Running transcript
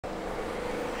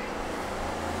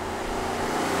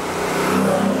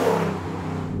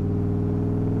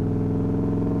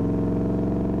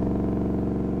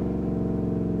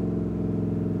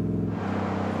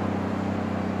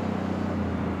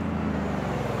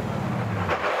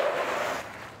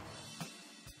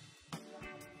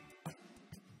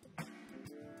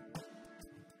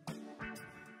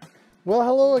Well,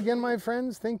 hello again, my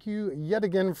friends. Thank you yet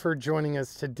again for joining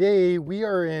us today. We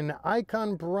are in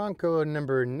Icon Bronco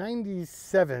number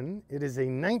 97. It is a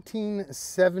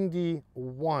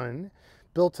 1971,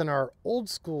 built in our old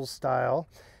school style,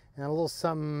 and a little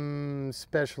something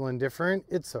special and different.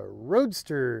 It's a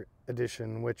Roadster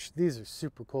edition, which these are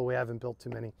super cool. We haven't built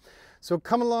too many. So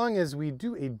come along as we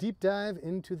do a deep dive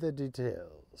into the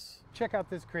details. Check out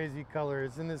this crazy color.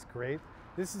 Isn't this great?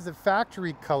 This is a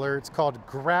factory color. It's called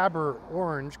Grabber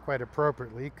Orange, quite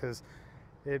appropriately, because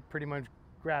it pretty much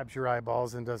grabs your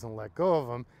eyeballs and doesn't let go of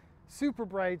them. Super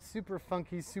bright, super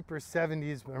funky, super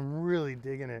 70s. I'm really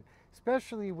digging it,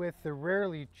 especially with the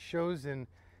rarely chosen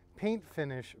paint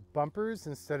finish bumpers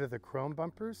instead of the chrome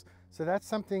bumpers. So that's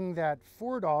something that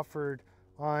Ford offered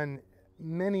on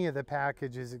many of the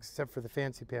packages, except for the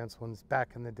fancy pants ones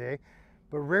back in the day.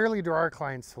 But rarely do our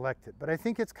clients select it. But I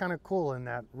think it's kind of cool in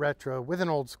that retro with an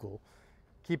old school,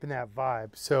 keeping that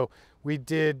vibe. So we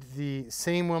did the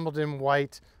same Wimbledon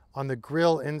white on the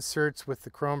grille inserts with the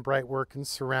chrome bright work and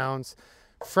surrounds.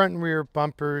 Front and rear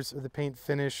bumpers of the paint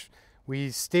finish.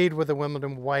 We stayed with the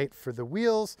Wimbledon white for the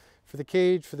wheels, for the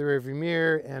cage, for the rearview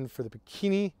mirror, and for the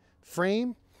bikini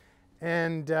frame.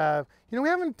 And we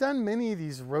haven't done many of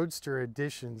these Roadster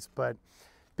editions, but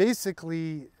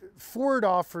basically, Ford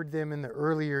offered them in the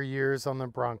earlier years on the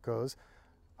Broncos.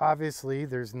 Obviously,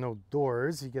 there's no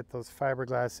doors. You get those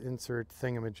fiberglass insert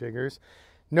thingamajiggers.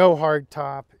 No hard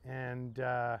top. And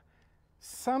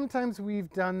sometimes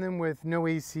we've done them with no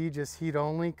AC, just heat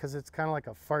only, because it's kind of like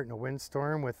a fart in a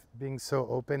windstorm with being so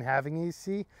open, having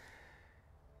AC.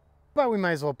 But we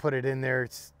might as well put it in there.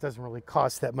 It doesn't really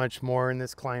cost that much more, and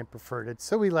this client preferred it,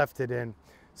 so we left it in.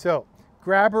 So,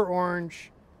 Grabber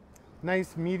Orange.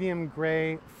 Nice medium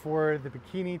gray for the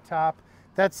bikini top.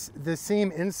 That's the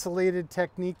same insulated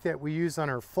technique that we use on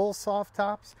our full soft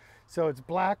tops. So it's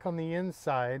black on the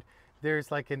inside.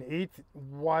 There's like an 8th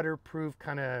waterproof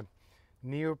kind of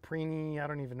neoprene, I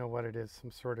don't even know what it is, some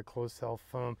sort of closed cell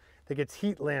foam that gets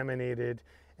heat laminated.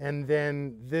 And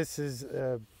then this is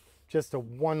just a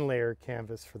 1-layer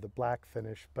canvas for the black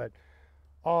finish, but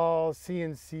all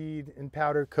CNC'd and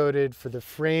powder coated for the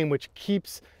frame, which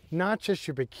keeps not just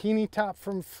your bikini top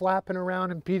from flapping around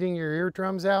and beating your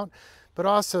eardrums out, but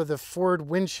also the Ford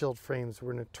windshield frames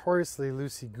were notoriously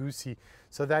loosey-goosey.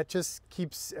 So that just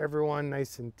keeps everyone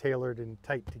nice and tailored and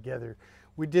tight together.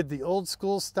 We did the old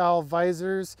school style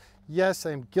visors. Yes,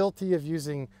 I'm guilty of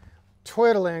using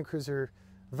Toyota Land Cruiser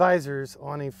visors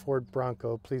on a Ford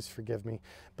Bronco, please forgive me.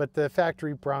 But the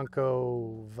factory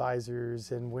Bronco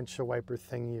visors and windshield wiper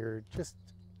thingy are just,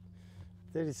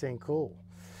 they just ain't cool.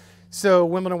 So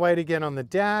Wimbledon white again on the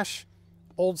dash,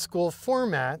 old school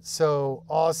format, so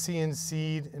all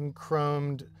CNC'd and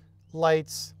chromed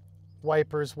lights,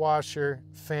 wipers, washer,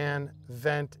 fan,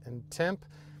 vent, and temp.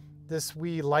 This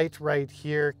wee light right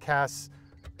here casts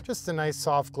just a nice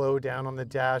soft glow down on the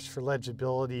dash for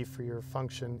legibility for your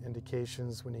function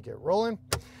indications when you get rolling.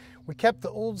 We kept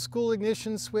the old school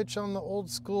ignition switch on the old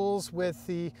schools with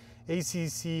the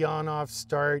ACC on-off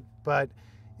start, but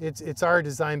it's our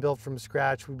design built from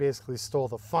scratch. We basically stole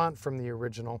the font from the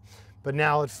original, but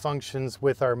now it functions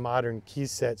with our modern key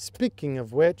set. Speaking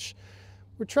of which,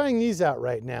 we're trying these out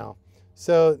right now.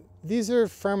 So these are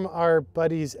from our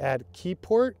buddies at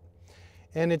Keyport,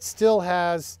 and it still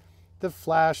has the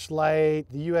flashlight,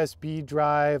 the USB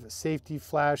drive, safety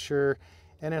flasher,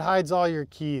 and it hides all your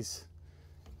keys.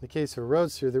 In the case of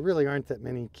Roadster, there really aren't that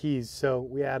many keys, so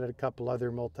we added a couple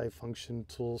other multi-function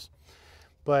tools.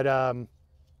 But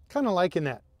kind of liking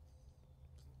that.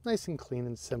 Nice and clean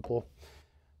and simple.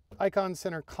 Icon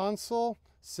center console.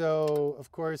 So, of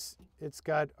course, it's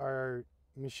got our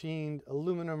machined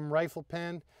aluminum rifle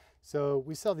pen. So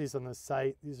we sell these on the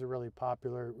site. These are really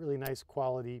popular, really nice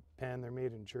quality pen. They're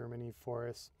made in Germany for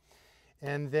us.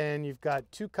 And then you've got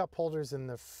 2 cup holders in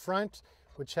the front,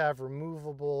 which have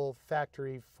removable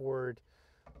factory Ford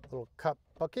little cup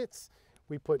buckets.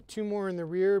 We put 2 more in the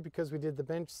rear because we did the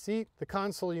bench seat. The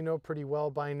console you know pretty well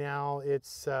by now.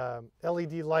 It's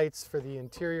LED lights for the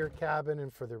interior cabin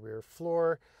and for the rear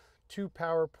floor. 2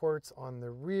 power ports on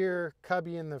the rear,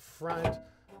 cubby in the front,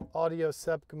 audio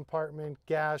subcompartment,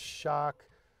 gas, shock,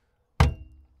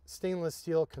 stainless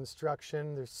steel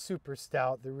construction. They're super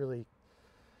stout. They're really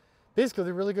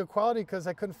good quality because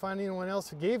I couldn't find anyone else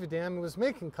who gave a damn who was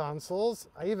making consoles.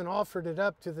 I even offered it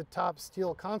up to the top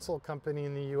steel console company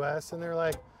in the US, and they're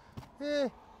like, eh.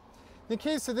 In the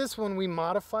case of this one, we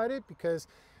modified it because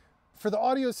for the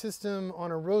audio system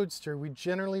on a Roadster, we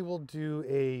generally will do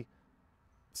a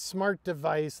smart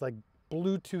device like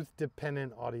Bluetooth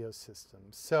dependent audio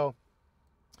systems. So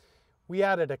we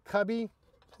added a cubby,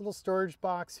 little storage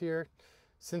box here,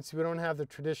 since we don't have the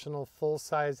traditional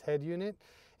full-size head unit.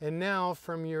 And now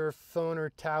from your phone or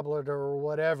tablet or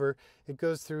whatever, it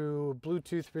goes through a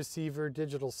Bluetooth receiver,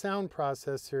 digital sound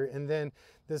processor, and then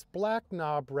this black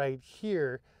knob right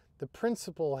here, the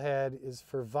principal head is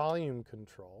for volume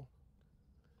control.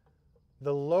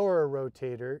 The lower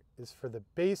rotator is for the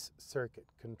base circuit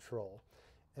control.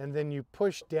 And then you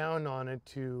push down on it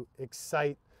to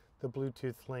excite the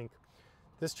Bluetooth link.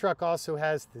 This truck also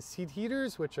has the seat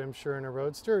heaters, which I'm sure in a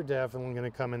Roadster are definitely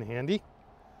going to come in handy.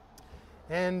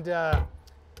 And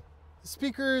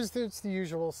speakers, it's the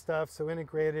usual stuff, so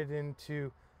integrated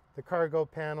into the cargo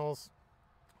panels,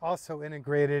 also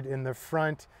integrated in the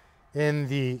front. In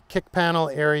the kick panel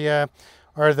area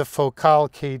are the Focal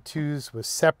K2s with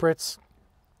separates.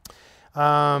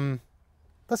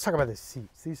 Let's talk about the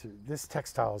seats. This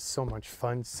textile is so much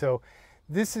fun. So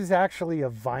this is actually a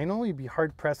vinyl. You'd be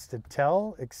hard pressed to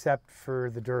tell except for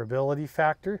the durability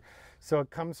factor. So it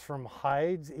comes from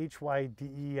Hydes,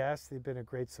 Hydes. They've been a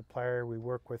great supplier we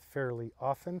work with fairly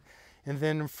often. And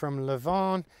then from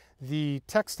Levant, the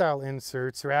textile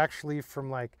inserts are actually from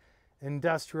like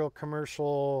industrial,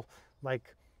 commercial,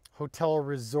 like hotel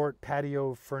resort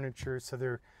patio furniture. So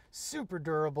they're super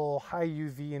durable, high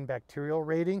UV and bacterial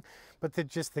rating, but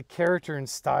just the character and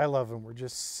style of them were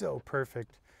just so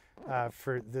perfect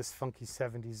for this funky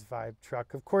 70s vibe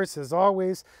truck. Of course, as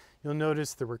always, you'll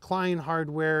notice the recline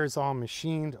hardware is all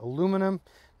machined aluminum,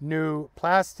 no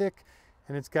plastic,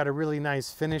 and it's got a really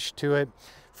nice finish to it.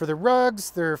 For the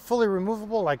rugs, they're fully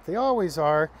removable like they always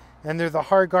are, and they're the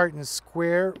Hargarten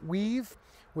square weave,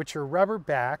 which are rubber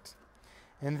backed.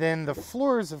 And then the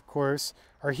floors, of course,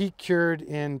 are heat cured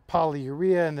in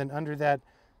polyurea, and then under that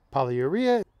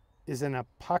polyurea is an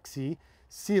epoxy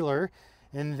sealer.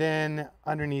 And then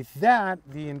underneath that,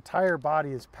 the entire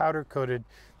body is powder coated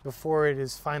before it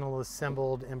is final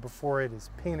assembled and before it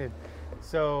is painted.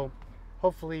 So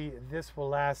hopefully this will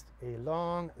last a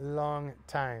long, long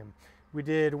time. We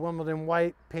did Wimbledon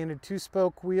white, painted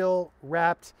 2-spoke wheel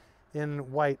wrapped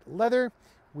in white leather.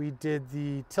 We did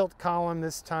the tilt column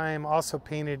this time, also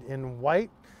painted in white.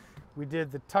 We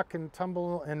did the tuck and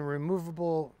tumble and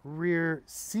removable rear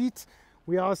seat.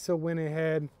 We also went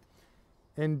ahead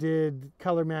and did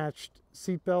color matched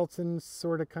seat belts in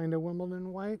sort of kind of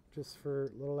Wimbledon white, just for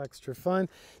a little extra fun.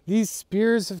 These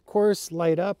spears, of course,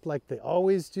 light up like they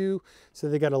always do. So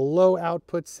they got a low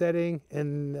output setting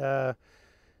and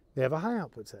they have a high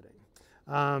output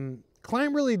setting.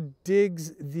 Climb really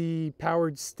digs the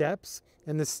powered steps,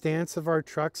 and the stance of our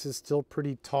trucks is still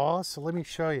pretty tall. So let me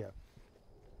show you.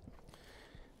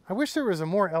 I wish there was a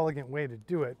more elegant way to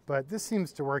do it, but this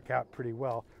seems to work out pretty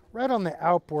well. Right on the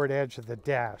outboard edge of the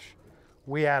dash,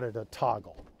 we added a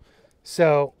toggle.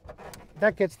 So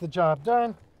that gets the job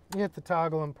done. You hit the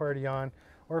toggle and party on,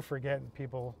 or forget and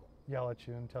people yell at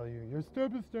you and tell you your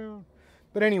step is down.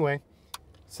 But anyway,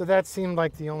 so that seemed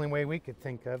like the only way we could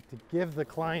think of to give the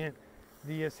client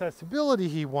the accessibility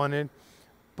he wanted,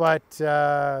 but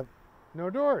no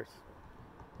doors,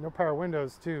 no power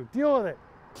windows too. Deal with it.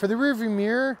 For the rearview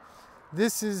mirror,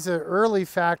 this is an early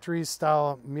factory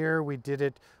style mirror. We did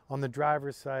it on the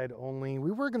driver's side only.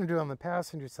 We were going to do it on the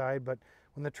passenger side, but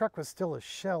when the truck was still a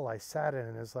shell, I sat in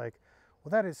and it was like,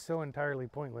 well, that is so entirely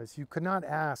pointless. You could not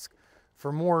ask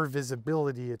for more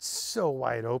visibility. It's so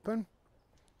wide open.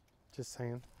 Just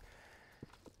saying.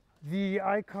 The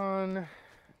Icon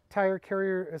tire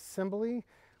carrier assembly,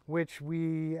 which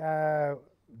we,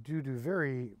 due to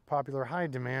very popular high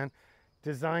demand,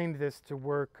 designed this to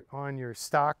work on your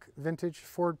stock vintage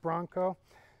Ford Bronco.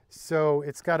 So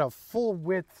it's got a full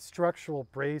width structural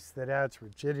brace that adds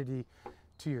rigidity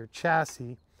to your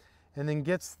chassis and then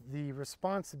gets the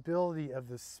responsibility of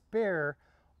the spare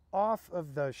off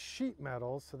of the sheet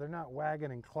metal so they're not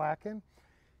wagging and clacking,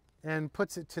 and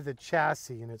puts it to the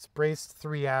chassis, and it's braced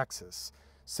 3-axis.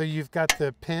 So you've got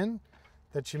the pin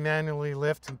that you manually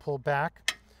lift and pull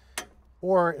back,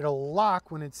 or it'll lock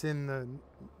when it's in the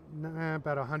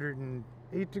about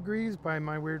 108 degrees by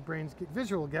my weird brain's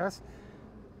visual guess,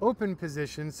 open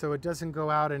position, so it doesn't go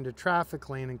out into traffic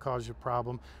lane and cause you a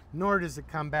problem, nor does it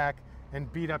come back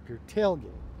and beat up your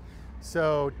tailgate.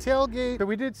 So tailgate, so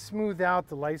we did smooth out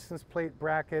the license plate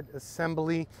bracket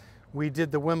assembly. We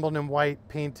did the Wimbledon white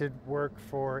painted work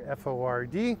for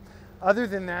FORD. Other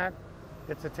than that,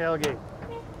 it's a tailgate.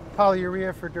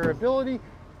 Polyurea for durability.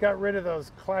 Got rid of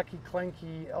those clacky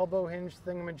clanky elbow hinge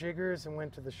thingamajiggers and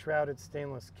went to the shrouded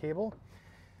stainless cable.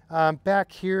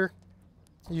 Back here,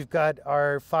 you've got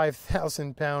our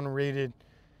 5,000 pound rated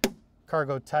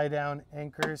cargo tie down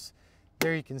anchors.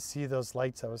 There you can see those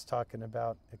lights I was talking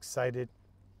about, excited.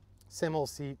 Same old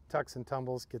seat, tucks and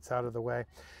tumbles, gets out of the way.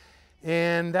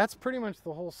 And that's pretty much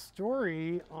the whole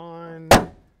story on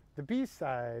the B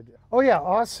side. Oh yeah,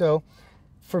 also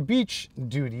for beach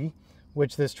duty,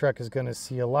 which this truck is going to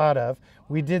see a lot of,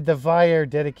 we did the Viair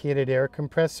dedicated air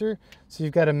compressor. So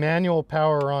you've got a manual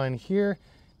power on here.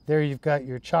 There you've got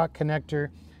your chock connector,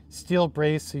 steel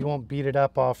brace so you won't beat it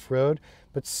up off-road,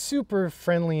 but super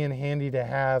friendly and handy to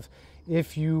have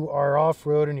if you are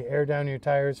off-road and you air down your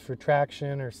tires for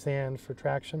traction or sand for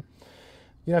traction.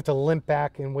 You don't have to limp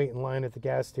back and wait in line at the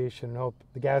gas station and hope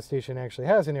the gas station actually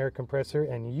has an air compressor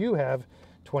and you have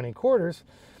 20 quarters.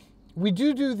 We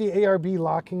do the ARB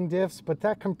locking diffs, but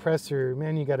that compressor,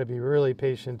 man, you got to be really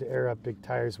patient to air up big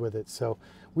tires with it. So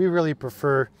we really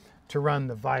prefer to run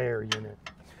the Viair unit.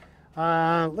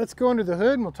 Let's go under the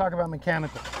hood and we'll talk about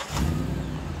mechanical.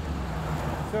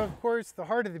 So of course, the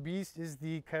heart of the beast is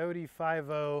the Coyote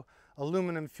 5.0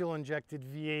 aluminum fuel injected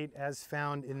V8 as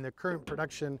found in the current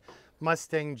production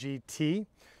Mustang GT.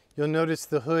 You'll notice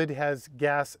the hood has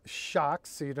gas shocks,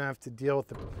 so you don't have to deal with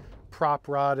the prop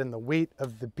rod and the weight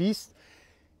of the beast.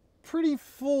 Pretty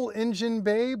full engine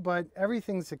bay, but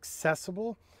everything's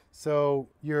accessible. So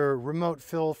your remote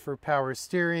fill for power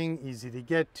steering, easy to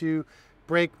get to.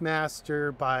 Brake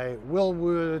Master by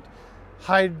Willwood,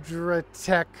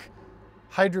 Hydratech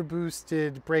Hydro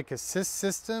boosted brake assist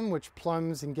system, which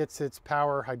plumbs and gets its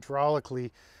power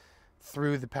hydraulically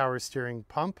through the power steering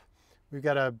pump. We've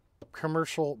got a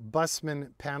commercial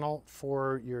busman panel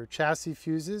for your chassis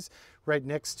fuses. Right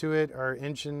next to it are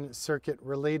engine circuit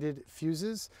related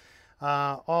fuses.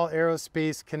 All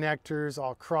aerospace connectors,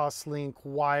 all cross-link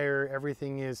wire,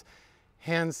 everything is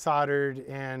hand soldered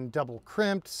and double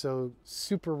crimped, so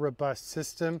super robust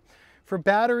system. For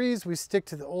batteries, we stick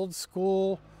to the old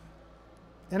school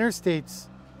interstates.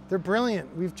 They're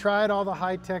brilliant. We've tried all the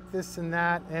high-tech this and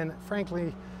that, and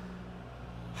frankly,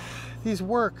 these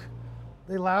work.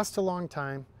 They last a long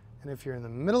time, and if you're in the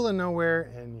middle of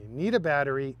nowhere and you need a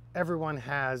battery, everyone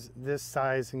has this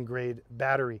size and grade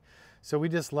battery. So we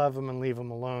just love them and leave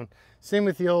them alone. Same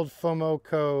with the old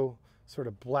Fomoco sort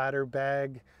of bladder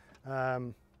bag.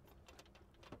 They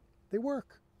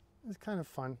work. It's kind of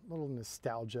fun, a little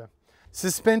nostalgia.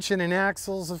 Suspension and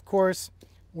axles, of course,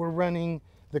 we're running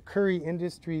the Curry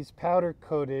Industries powder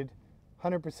coated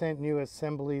 100% new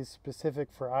assemblies specific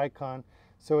for Icon.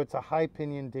 So it's a high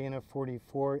pinion Dana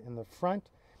 44 in the front.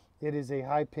 It is a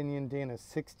high pinion Dana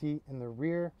 60 in the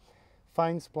rear.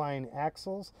 Fine spline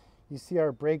axles. You see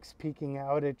our brakes peeking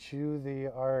out at you. They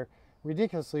are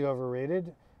ridiculously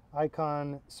overrated.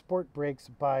 Icon Sport Brakes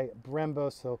by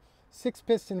Brembo. So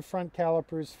 6-piston front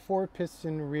calipers,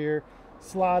 4-piston rear,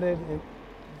 slotted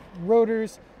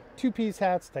rotors, 2-piece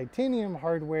hats, titanium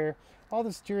hardware. All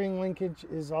the steering linkage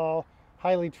is all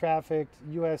highly trafficked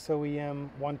US OEM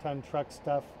one-ton truck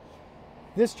stuff.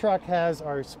 This truck has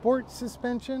our sport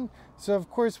suspension. So of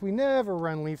course we never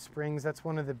run leaf springs. That's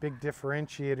one of the big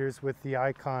differentiators with the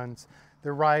Icons.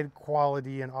 The ride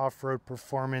quality and off-road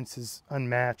performance is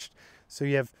unmatched. So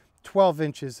you have 12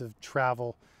 inches of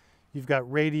travel. You've got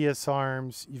radius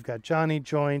arms, you've got Johnny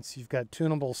joints, you've got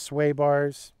tunable sway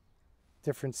bars,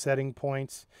 different setting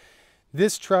points.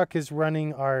 This truck is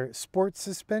running our sport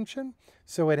suspension.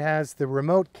 So it has the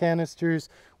remote canisters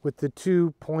with the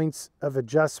 2 points of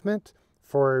adjustment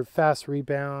for fast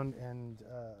rebound and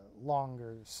long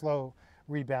or slow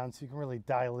rebound. So you can really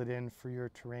dial it in for your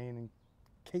terrain and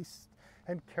case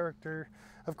and character.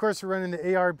 Of course, we're running the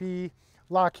ARB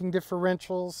locking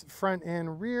differentials front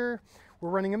and rear.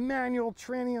 We're running a manual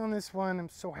tranny on this one. I'm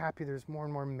so happy there's more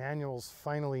and more manuals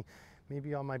finally.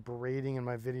 Maybe all my berating in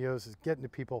my videos is getting to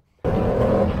people. Come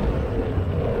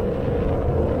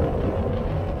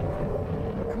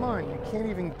on, you can't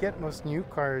even get most new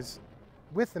cars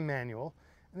with the manual,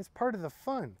 and it's part of the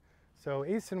fun. So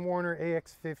Ace & Warner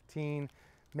AX15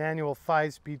 manual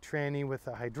 5-speed tranny with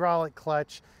a hydraulic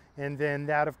clutch, and then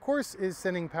that of course is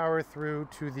sending power through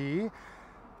to the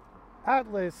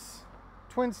Atlas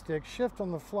twin stick shift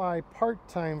on the fly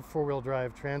part-time 4-wheel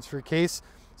drive transfer case.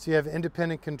 So you have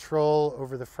independent control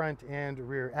over the front and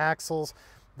rear axles.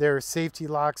 There are safety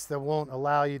locks that won't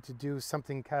allow you to do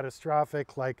something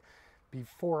catastrophic like be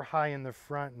 4 high in the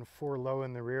front and 4 low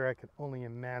in the rear. I could only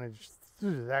manage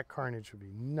that carnage would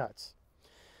be nuts.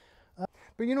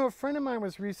 But you know, a friend of mine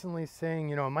was recently saying,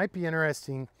 you know, it might be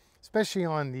interesting, especially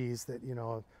on these that, you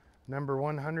know, number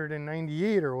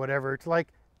 198 or whatever, to like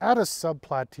add a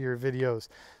subplot to your videos.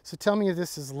 So tell me if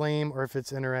this is lame or if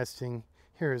it's interesting.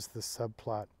 Here is the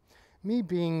subplot. Me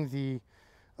being the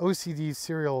OCD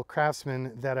serial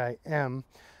craftsman that I am,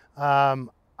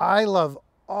 I love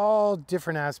all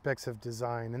different aspects of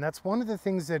design. And that's one of the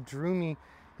things that drew me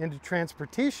into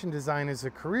transportation design as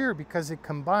a career, because it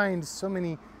combined so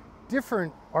many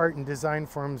different art and design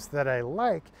forms that I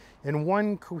like in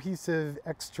one cohesive,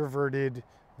 extroverted,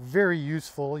 very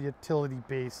useful,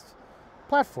 utility-based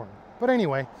platform. But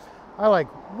anyway, I like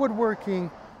woodworking,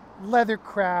 leather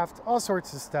craft, all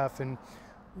sorts of stuff. And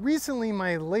recently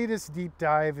my latest deep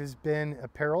dive has been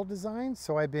apparel design.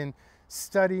 So I've been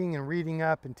studying and reading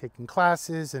up and taking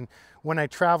classes. And when I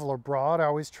travel abroad, I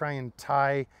always try and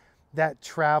tie that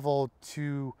travel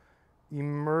to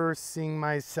immersing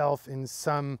myself in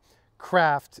some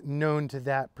craft known to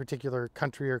that particular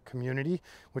country or community,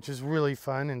 which is really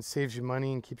fun and saves you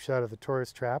money and keeps you out of the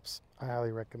tourist traps. I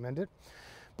highly recommend it.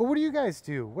 But what do you guys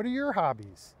do? What are your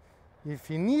hobbies? If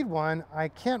you need one, I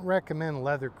can't recommend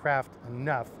leather craft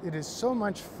enough. It is so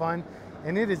much fun,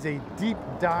 and it is a deep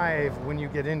dive when you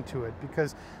get into it,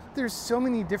 because there's so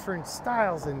many different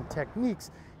styles and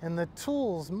techniques, and the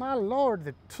tools, my Lord,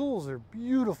 the tools are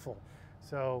beautiful.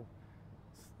 So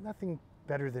nothing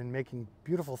better than making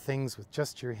beautiful things with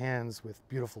just your hands with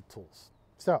beautiful tools.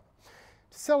 So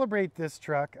to celebrate this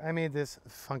truck, I made this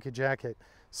funky jacket.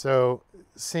 So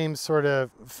same sort of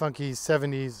funky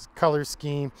 70s color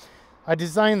scheme. I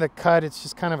designed the cut. It's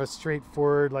just kind of a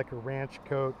straightforward, like a ranch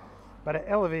coat, but I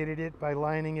elevated it by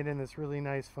lining it in this really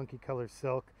nice funky color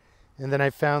silk. And then I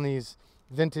found these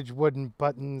vintage wooden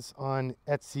buttons on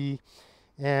Etsy,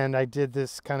 and I did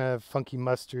this kind of funky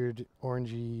mustard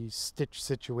orangey stitch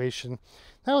situation.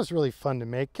 That was really fun to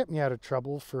make. Kept me out of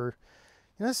trouble for,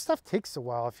 this stuff takes a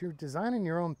while. If you're designing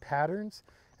your own patterns,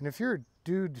 and if you're a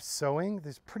dude sewing,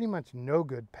 there's pretty much no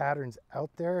good patterns out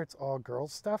there. It's all girl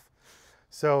stuff.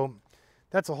 So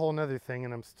that's a whole nother thing,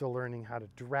 and I'm still learning how to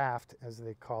draft, as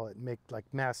they call it, make like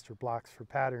master blocks for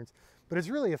patterns. But it's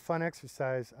really a fun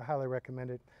exercise. I highly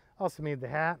recommend it. Also made the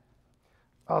hat.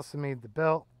 Also made the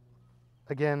belt.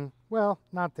 Again, well,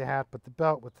 not the hat, but the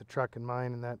belt with the truck in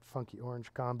mind and that funky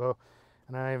orange combo.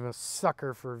 And I am a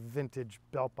sucker for vintage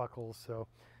belt buckles, so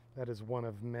that is one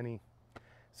of many.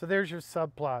 So there's your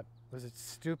subplot. Was it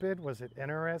stupid? Was it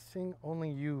interesting?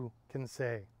 Only you can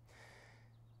say.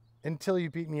 Until you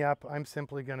beat me up, I'm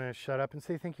simply going to shut up and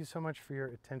say thank you so much for your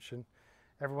attention.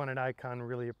 Everyone at Icon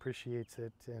really appreciates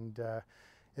it, and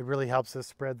it really helps us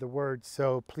spread the word.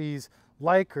 So please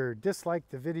like or dislike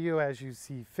the video as you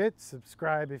see fit.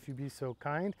 Subscribe if you be so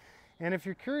kind. And if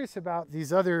you're curious about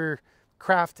these other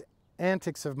craft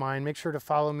antics of mine, make sure to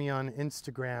follow me on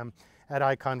Instagram at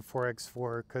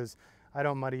Icon4x4, because I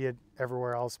don't muddy it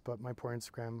everywhere else, but my poor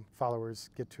Instagram followers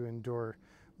get to endure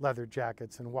leather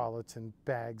jackets and wallets and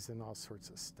bags and all sorts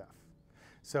of stuff.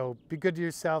 So be good to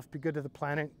yourself, be good to the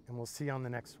planet, and we'll see you on the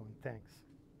next one. Thanks.